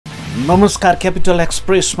नमस्कार, क्यापिटल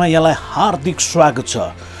एक्सप्रेसमा यहाँलाई हार्दिक स्वागत छ।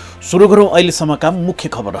 सुरु गरौँ अहिलेसम्मका मुख्य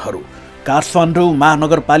खबरहरू। काठमाडौँ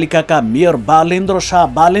महानगरपालिकाका मेयर बालेन्द्र शाह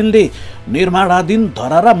बालेनले निर्माणाधीन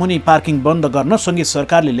धरारा मुनि पार्किङ बन्द गर्न सँगै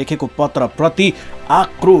सरकारले लेखेको पत्रप्रति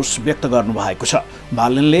आक्रोश व्यक्त गर्नुभएको छ।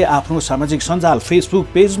 बालेनले आफ्नो सामाजिक सञ्जाल फेसबुक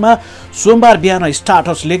पेजमा सोमबार बिहान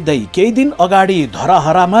स्टाटस लेख्दै केही दिन अगाडि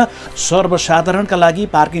धराहरामा सर्वसाधारणका लागि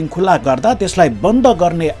पार्किङ खुला गर्दा त्यसलाई बन्द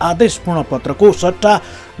गर्ने आदेशपूर्ण पत्रको सट्टा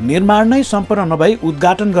निर्माण नै सम्पन्न नभई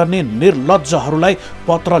उद्घाटन गर्ने निर्लज्जहरूलाई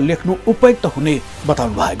पत्र लेख्नु उपयुक्त हुने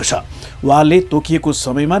बताउनु भएको छ। उहाँले तोकिएको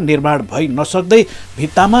समयमा निर्माण भइ नसक्दै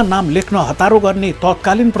भित्तामा नाम लेख्न हतारो गर्ने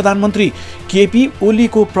तत्कालीन प्रधानमन्त्री केपी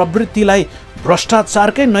ओलीको प्रवृत्तिलाई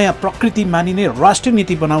भ्रष्टाचारकै नयाँ प्रकृति मानिने राष्ट्रिय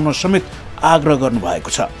नीति बनाउन समेत आग्रह गर्नुभएको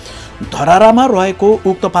छ। धरारामा रहेको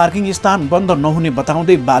उक्त पार्किङ स्थान बन्द नहुने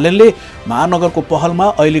बताउँदै बालेनले महानगरको पहलमा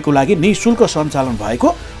अहिलेको लागि निःशुल्क सञ्चालन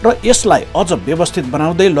भएको र यसलाई अझ व्यवस्थित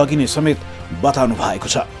बनाउँदै लगिने समेत बताउनु भएको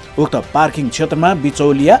छ। उक्त पार्किङ क्षेत्रमा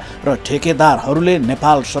बिचौलिया र ठेकेदारहरूले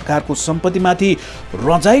नेपाल सरकारको सम्पत्तिमाथि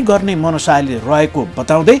रजाइ गर्ने मनसायले रहेको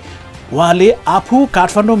बताउँदै उहाँले आफू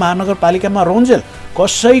काठमाडौँ महानगरपालिकामा रौन्जेल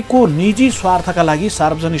कसैको निजी स्वार्थका लागि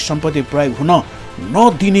सार्वजनिक सम्पत्ति प्रयोग हुन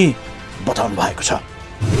नदिने बताउनु भएको छ।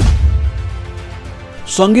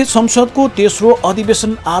 संघीय संसदको तेस्रो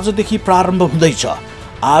अधिवेशन आजदेखि प्रारम्भ हुँदैछ।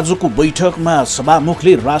 आजको बैठकमा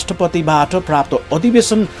सभामुखले राष्ट्रपतिबाट प्राप्त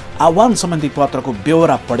अधिवेशन आह्वान सम्बन्धी पत्रको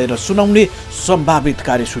ब्यौरा पढेर सुनाउने सम्भावित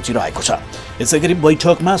कार्यसूची रहेको छ। यसैगरी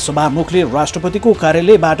बैठकमा सभामुखले राष्ट्रपतिको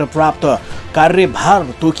कार्यालयबाट प्राप्त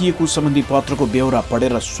कार्यभार तोकिएको सम्बन्धी पत्रको ब्यौरा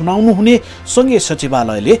पढेर सुनाउनु हुने संघीय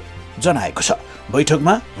सचिवालयले जनाएको छ।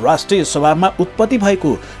 बैठकमा राष्ट्रिय सभामा उत्पत्ति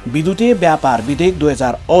भएको विद्युतीय व्यापार विधेयक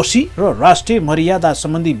 2080 र राष्ट्रिय मर्यादा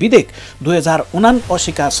सम्बन्धी विधेयक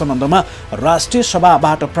 2079 का सम्बन्धमा राष्ट्रिय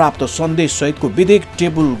सभाबाट प्राप्त सन्देश सहितको विधेयक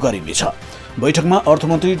टेबल गरिनेछ। बैठकमा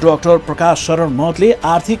अर्थमन्त्री डाक्टर प्रकाश शरण महतले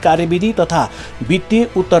आर्थिक कार्यविधि तथा वित्तीय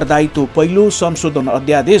उत्तरदायित्व पहिलो संशोधन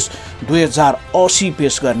अध्यादेश 2080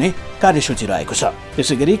 पेश गर्ने कार्यसूची रहेको छ।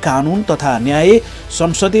 यसैगरी कानुन तथा न्याय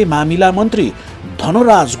संसदीय मामिला मन्त्री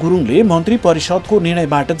धनराज गुरुङले मन्त्री परिषदको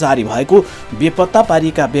निर्णयबाट जारी भएको बेपत्ता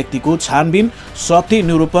पारिएका व्यक्तिको छानबिन सत्य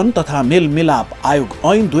निरूपण तथा मेलमिलाप आयोग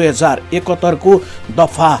ऐन 2071 को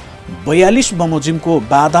दफा 42 बमोजिमको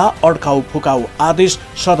बाधा अड्काउ फुकाउ आदेश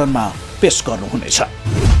सदनमा पेश गर्नुहुनेछ।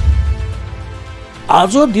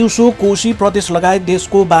 आज दिउँसो कोशी प्रदेश लगायत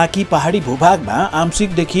देशको बाँकी पहाडी भूभागमा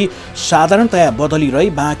आंशिकदेखि साधारणतया बदली रही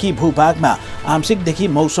बाँकी भूभागमा आंशिकदेखि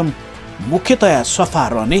मौसम मुख्यतया सफा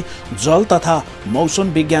रहने जल तथा मौसम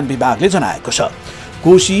विज्ञान विभागले जनाएको छ।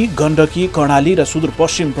 कोशी, गण्डकी, कर्णाली र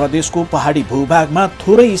सुदूरपश्चिम प्रदेशको पहाडी भूभागमा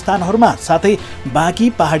थोरै स्थानहरूमा साथै बाँकी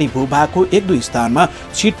पहाडी भूभागको 1-2 स्थानमा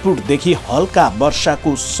छिटपुटदेखि हल्का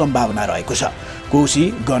वर्षाको सम्भावना रहेको छ। कोशी,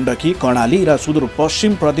 गण्डकी, कर्णाली र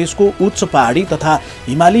सुदूरपश्चिम प्रदेशको उच्च पहाडी तथा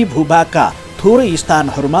हिमाली भूभागका थोरै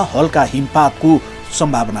स्थानहरूमा हल्का हिमपातको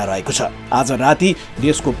सम्भावना रहेको छ। आज राति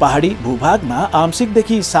देशको पहाडी भूभागमा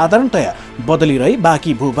आंशिकदेखि साधारणतया बदली रही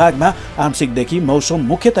बाँकी भूभागमा आंशिकदेखि मौसम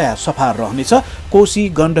मुख्यतया सफा रहनेछ। कोशी,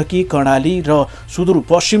 गण्डकी, कर्णाली र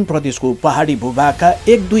सुदूरपश्चिम प्रदेशको पहाडी भूभागका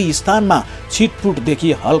 1-2 स्थानमा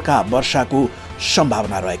छिटपुटदेखि हल्का वर्षाको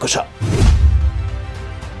सम्भावना रहेको छ।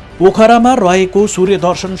 पोखरामा रहेको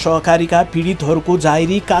सूर्यदर्शन सहकारीका पीडितहरूको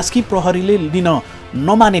जाहेरी कास्की प्रहरीले लिन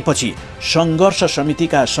नमानेपछि सङ्घर्ष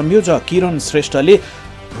समितिका संयोजक किरण श्रेष्ठले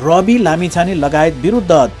रवि लामिछाने लगायत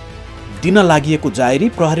विरुद्ध दिन लागि जाहेरी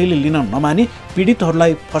प्रहरीले लिन नमानी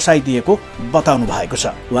पीडितहरूलाई फसाइदिएको बताउनु भएको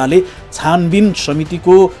छ। उहाँले छानबिन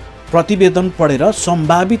समितिको प्रतिवेदन पढेर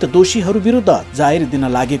सम्भावित दोषीहरू विरुद्ध जाहेरी दिन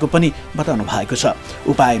लागेको पनि बताउनु भएको छ।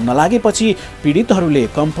 उपाय नलागेपछि पीडितहरूले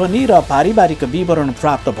कम्पनी र पारिवारिक विवरण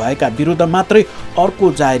प्राप्त भएका विरुद्ध मात्रै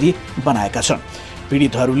अर्को जाहेरी बनाएका छन्।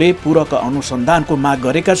 पीडितहरूले पूरक अनुसन्धानको माग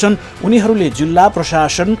गरेका छन्। उनीहरूले जिल्ला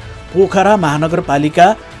प्रशासन, पोखरा महानगरपालिका,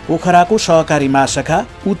 पोखराको सहकारी महाशाखा,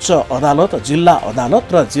 उच्च अदालत, जिल्ला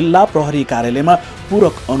अदालत र जिल्ला प्रहरी कार्यालयमा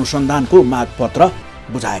पूरक अनुसन्धानको मागपत्र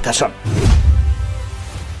बुझाएका छन्।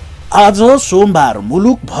 आज सोमबार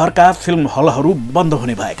मुलुकभरका फिल्म हलहरू बन्द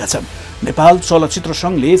हुने भएका छन्। नेपाल चलचित्र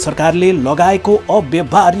सङ्घले सरकारले लगाएको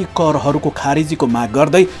अव्यवहारिक करहरूको खारेजीको माग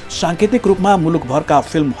गर्दै साङ्केतिक रूपमा मुलुकभरका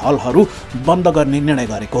फिल्म हलहरू बन्द गर्ने निर्णय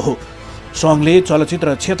गरेको हो। सङ्घले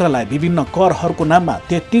चलचित्र क्षेत्रलाई विभिन्न करहरूको नाममा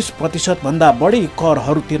 33% भन्दा बढी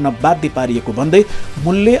करहरू तिर्न बाध्य पारिएको भन्दै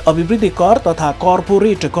मूल्य अभिवृद्धि कर तथा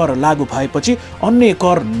कर्पोरेट कर लागू भएपछि अन्य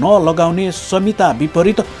कर नलगाउने संहिता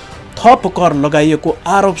विपरीत थप कर लगाइएको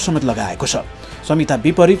आरोप समेत लगाएको छ। संहिता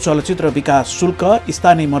विपरीत चलचित्र विकास शुल्क,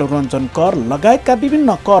 स्थानीय मनोरञ्जन कर लगायतका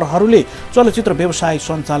विभिन्न करहरूले चलचित्र व्यवसाय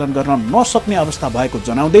सञ्चालन गर्न नसक्ने अवस्था भएको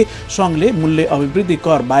जनाउँदै सङ्घले मूल्य अभिवृद्धि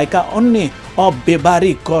कर बाहेकका अन्य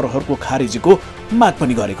अव्यवहारिक करहरूको खारिजीको माग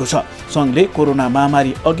पनि गरेको छ। सङ्घले कोरोना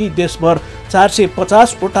महामारी अघि देशभर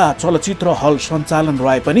 450 वटा चलचित्र हल सञ्चालन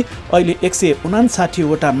रहे पनि अहिले 159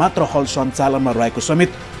 वटा मात्र हल सञ्चालनमा रहेको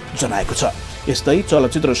समेत जनाएको छ। यस्तै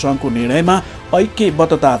चलचित्र सङ्घको निर्णयमा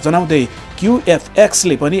ऐक्यबद्धता जनाउँदै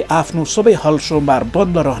क्युएफएक्सले पनि आफ्नो सबै हल सोमबार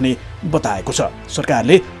बन्द रहने बताएको छ।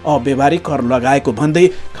 सरकारले अव्यवहारिक कर लगाएको भन्दै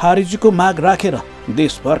खारिजीको माग राखेर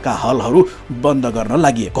देशभरका हलहरू बन्द गर्न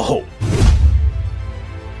लागि हो।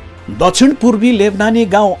 दक्षिण पूर्वी लेबनानी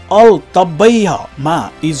गाउँ अल तब्बैहमा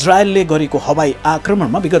इजरायलले गरेको हवाई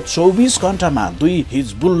आक्रमणमा विगत 24 घण्टामा 2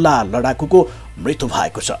 हिजबुल्लाह लडाकुको मृत्यु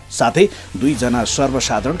भएको छ। साथै 2 जना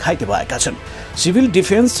सर्वसाधारण घाइते भएका छन्। सिभिल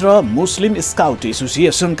डिफेन्स र मुस्लिम स्काउट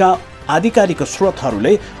एसोसिएसनका आधिकारिक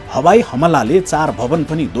स्रोतहरूले हवाई हमलाले 4 भवन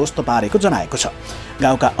पनि ध्वस्त पारेको जनाएको छ।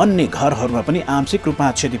 गाउँका अन्य घरहरूमा पनि आंशिक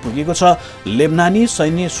रूपमा क्षति पुगेको छ। लेबनानी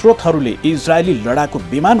सैन्य स्रोतहरूले इजरायली लडाकु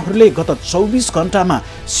विमानहरूले गत 24 घण्टामा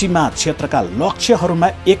सीमा क्षेत्रका लक्ष्यहरूमा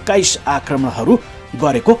 21 आक्रमणहरू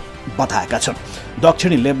गरेको बताएका छन्।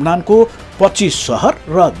 दक्षिणी लेबनानको 25 सहर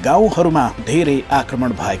र गाउँहरूमा धेरै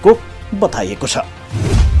आक्रमण भएको बताइएको छ।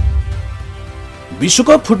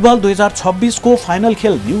 विश्वकप फुटबल 2026 को फाइनल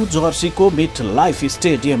खेल न्यू जर्सीको मिट लाइफ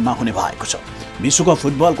स्टेडियममा हुने भएको छ। विश्वकप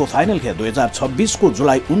फुटबलको फाइनल खेल 2026 को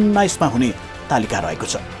जुलाई 19 मा हुने तालिका रहेको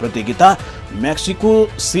छ। प्रतियोगिता मेक्सिको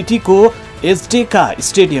सिटीको एजटेका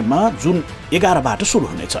स्टेडियममा जुन 11 बाट सुरु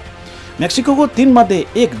हुनेछ। मेक्सिकोको 3 मध्ये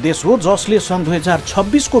एक देश हो जसले सन्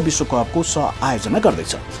 2026 को विश्वकपको सह-आयोजना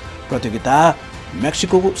गर्दैछ। प्रतियोगिता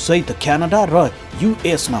मेक्सिको सहित क्यानाडा र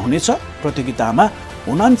युएस मा हुनेछ। प्रतियोगितामा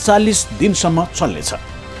 39 दिनसम्म चल्नेछ।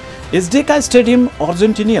 एजटेका stadium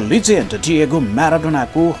अर्जेन्टिनियन legend Diego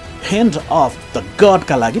म्याराडोनाको hand of the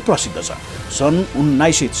गडका लागि प्रसिद्ध छ। सन्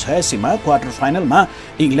 1986 मा क्वार्टर फाइनलमा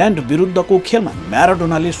इङ्ल्यान्ड विरुद्धको खेलमा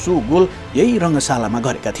म्याराडोनाले 100 गोल यही रङ्गशालामा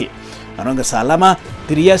गरेका थिए। रङ्गशालामा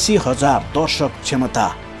 83,000 दर्शक क्षमता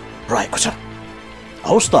रहेको छ।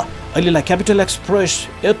 हौस् त अहिलेलाई क्यापिटल एक्सप्रेस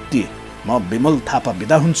यति। म विमल थापा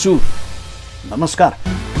बिदा हुन्छु।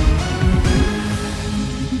 नमस्कार।